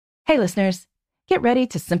Hey listeners, get ready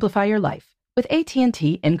to simplify your life with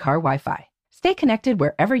AT&T in-car Wi-Fi. Stay connected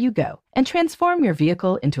wherever you go and transform your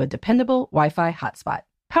vehicle into a dependable Wi-Fi hotspot.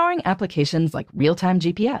 Powering applications like real-time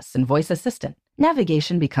GPS and voice assistant,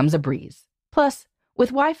 navigation becomes a breeze. Plus,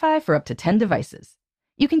 with Wi-Fi for up to 10 devices,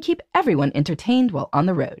 you can keep everyone entertained while on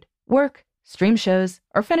the road, work, stream shows,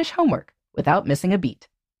 or finish homework without missing a beat.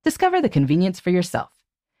 Discover the convenience for yourself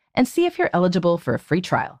and see if you're eligible for a free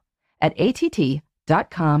trial at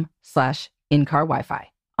att.com/in-car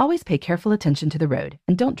Wi-Fi. Always pay careful attention to the road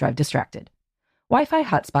and don't drive distracted. Wi-Fi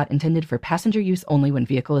hotspot intended for passenger use only when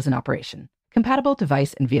vehicle is in operation. Compatible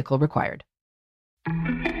device and vehicle required.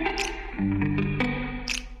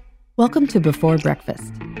 Welcome to Before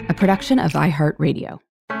Breakfast, a production of iHeartRadio.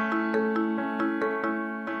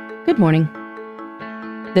 Good morning.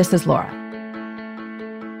 This is Laura.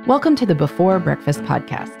 Welcome to the Before Breakfast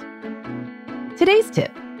podcast. Today's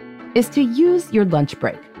tip is to use your lunch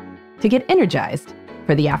break to get energized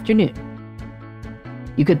for the afternoon.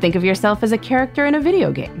 You could think of yourself as a character in a video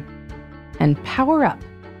game and power up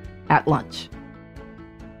at lunch.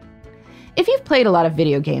 If you've played a lot of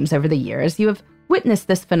video games over the years, you have witnessed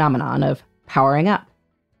this phenomenon of powering up.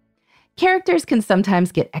 Characters can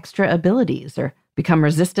sometimes get extra abilities or become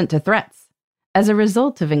resistant to threats as a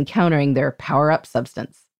result of encountering their power-up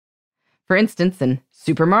substance. For instance, in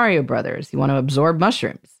Super Mario Bros., you want to absorb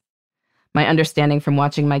mushrooms. My understanding from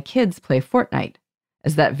watching my kids play Fortnite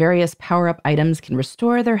is that various power-up items can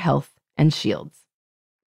restore their health and shields.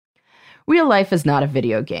 Real life is not a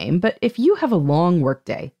video game, but if you have a long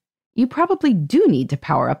workday, you probably do need to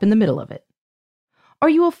power up in the middle of it. Or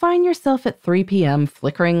you will find yourself at 3 p.m.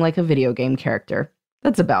 flickering like a video game character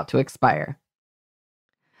that's about to expire.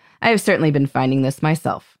 I have certainly been finding this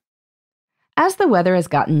myself. As the weather has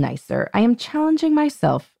gotten nicer, I am challenging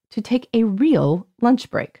myself to take a real lunch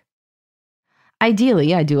break.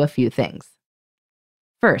 Ideally, I do a few things.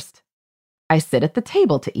 First, I sit at the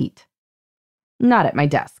table to eat, not at my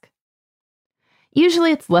desk.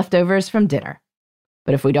 Usually it's leftovers from dinner,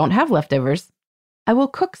 but if we don't have leftovers, I will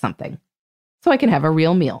cook something so I can have a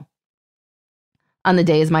real meal. On the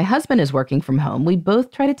days my husband is working from home, we both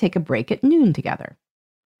try to take a break at noon together.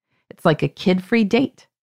 It's like a kid-free date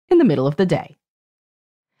in the middle of the day.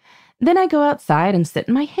 Then I go outside and sit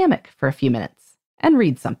in my hammock for a few minutes and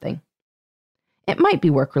read something. It might be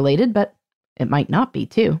work-related, but it might not be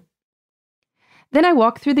too. Then I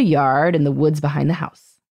walk through the yard and the woods behind the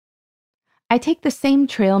house. I take the same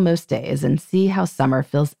trail most days and see how summer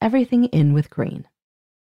fills everything in with green.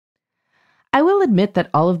 I will admit that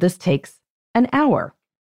all of this takes an hour,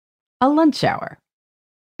 a lunch hour,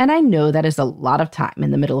 and I know that is a lot of time in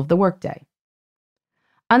the middle of the workday.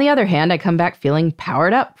 On the other hand, I come back feeling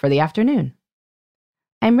powered up for the afternoon.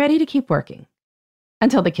 I'm ready to keep working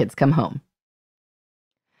until the kids come home.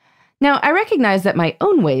 Now, I recognize that my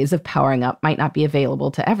own ways of powering up might not be available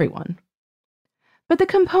to everyone, but the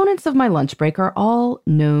components of my lunch break are all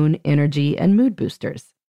known energy and mood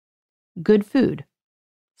boosters. Good food,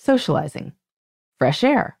 socializing, fresh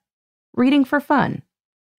air, reading for fun,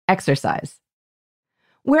 exercise.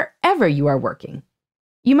 Wherever you are working,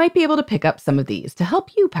 you might be able to pick up some of these to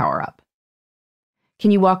help you power up. Can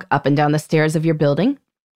you walk up and down the stairs of your building?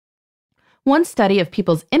 One study of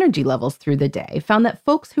people's energy levels through the day found that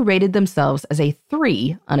folks who rated themselves as a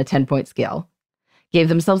 3 on a 10-point scale gave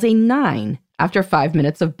themselves a 9 after 5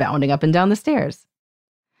 minutes of bounding up and down the stairs.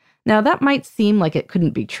 Now, that might seem like it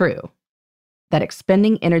couldn't be true, that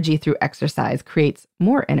expending energy through exercise creates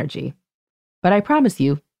more energy, but I promise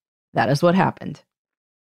you, that is what happened.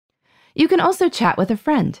 You can also chat with a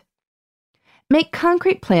friend. Make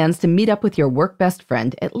concrete plans to meet up with your work best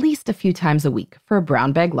friend at least a few times a week for a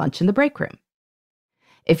brown bag lunch in the break room.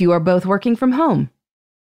 If you are both working from home,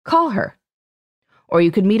 call her. Or you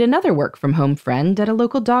could meet another work from home friend at a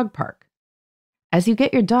local dog park as you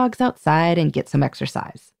get your dogs outside and get some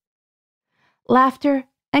exercise. Laughter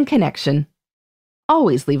and connection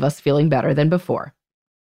always leave us feeling better than before.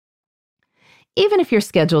 Even if your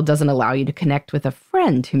schedule doesn't allow you to connect with a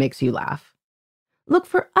friend who makes you laugh, look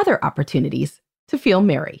for other opportunities to feel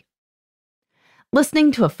merry.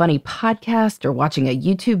 Listening to a funny podcast or watching a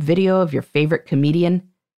YouTube video of your favorite comedian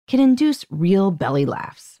can induce real belly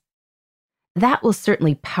laughs. That will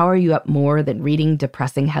certainly power you up more than reading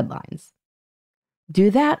depressing headlines.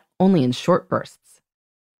 Do that only in short bursts,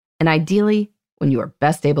 and ideally when you are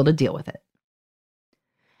best able to deal with it.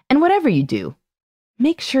 And whatever you do,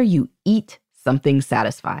 make sure you eat something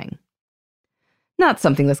satisfying. Not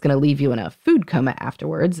something that's going to leave you in a food coma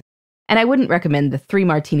afterwards, and I wouldn't recommend the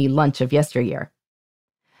 3-martini lunch of yesteryear.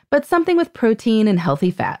 But something with protein and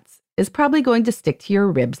healthy fats is probably going to stick to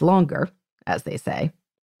your ribs longer, as they say.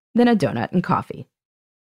 then a donut and coffee.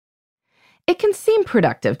 It can seem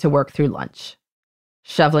productive to work through lunch,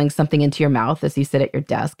 shoveling something into your mouth as you sit at your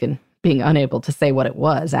desk and being unable to say what it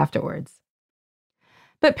was afterwards.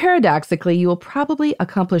 But paradoxically, you will probably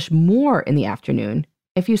accomplish more in the afternoon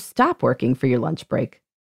if you stop working for your lunch break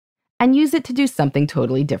and use it to do something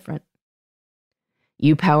totally different.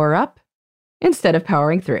 You power up instead of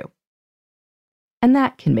powering through. And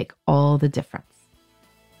that can make all the difference.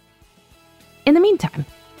 In the meantime,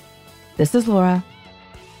 this is Laura.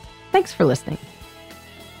 Thanks for listening.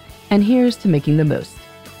 And here's to making the most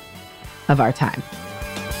of our time.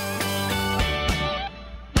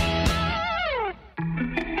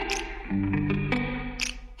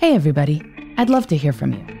 Hey, everybody. I'd love to hear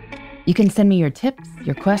from you. You can send me your tips,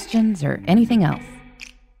 your questions, or anything else.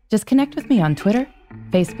 Just connect with me on Twitter,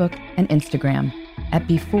 Facebook, and Instagram at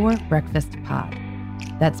Before Breakfast Pod.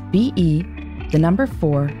 That's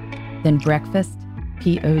BE4, then breakfast,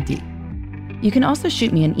 POD. You can also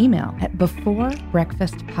shoot me an email at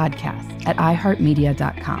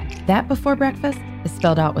beforebreakfastpodcast@iheartmedia.com. That Before Breakfast is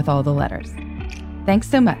spelled out with all the letters. Thanks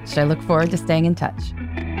so much. I look forward to staying in touch.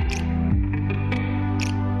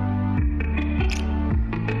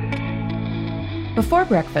 Before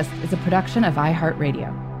Breakfast is a production of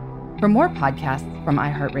iHeartRadio. For more podcasts from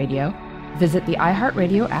iHeartRadio, visit the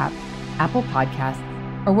iHeartRadio app, Apple Podcasts,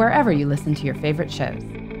 or wherever you listen to your favorite shows.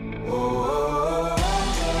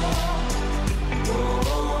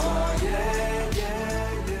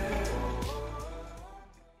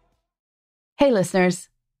 Hey listeners,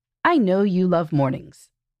 I know you love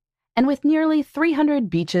mornings. And with nearly 300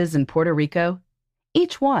 beaches in Puerto Rico,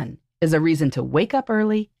 each one is a reason to wake up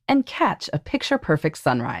early and catch a picture-perfect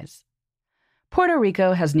sunrise. Puerto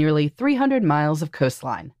Rico has nearly 300 miles of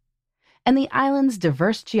coastline, and the island's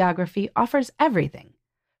diverse geography offers everything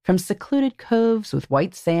from secluded coves with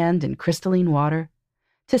white sand and crystalline water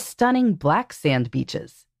to stunning black sand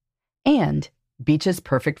beaches and beaches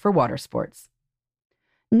perfect for water sports.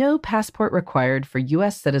 No passport required for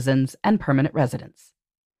U.S. citizens and permanent residents.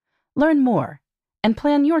 Learn more and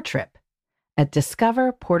plan your trip at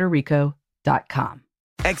discoverpuertorico.com.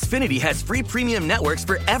 Xfinity has free premium networks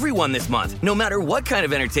for everyone this month, no matter what kind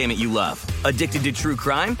of entertainment you love. Addicted to true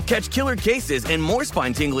crime? Catch killer cases and more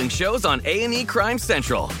spine-tingling shows on A&E Crime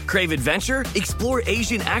Central. Crave adventure? Explore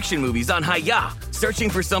Asian action movies on Hi-YAH.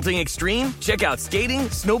 Searching for something extreme? Check out skating,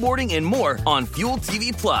 snowboarding, and more on Fuel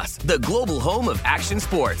TV Plus, the global home of action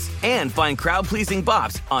sports. And find crowd-pleasing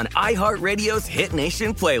bops on iHeartRadio's Hit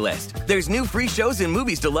Nation playlist. There's new free shows and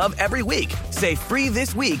movies to love every week. Say free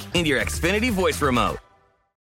this week in your Xfinity voice remote.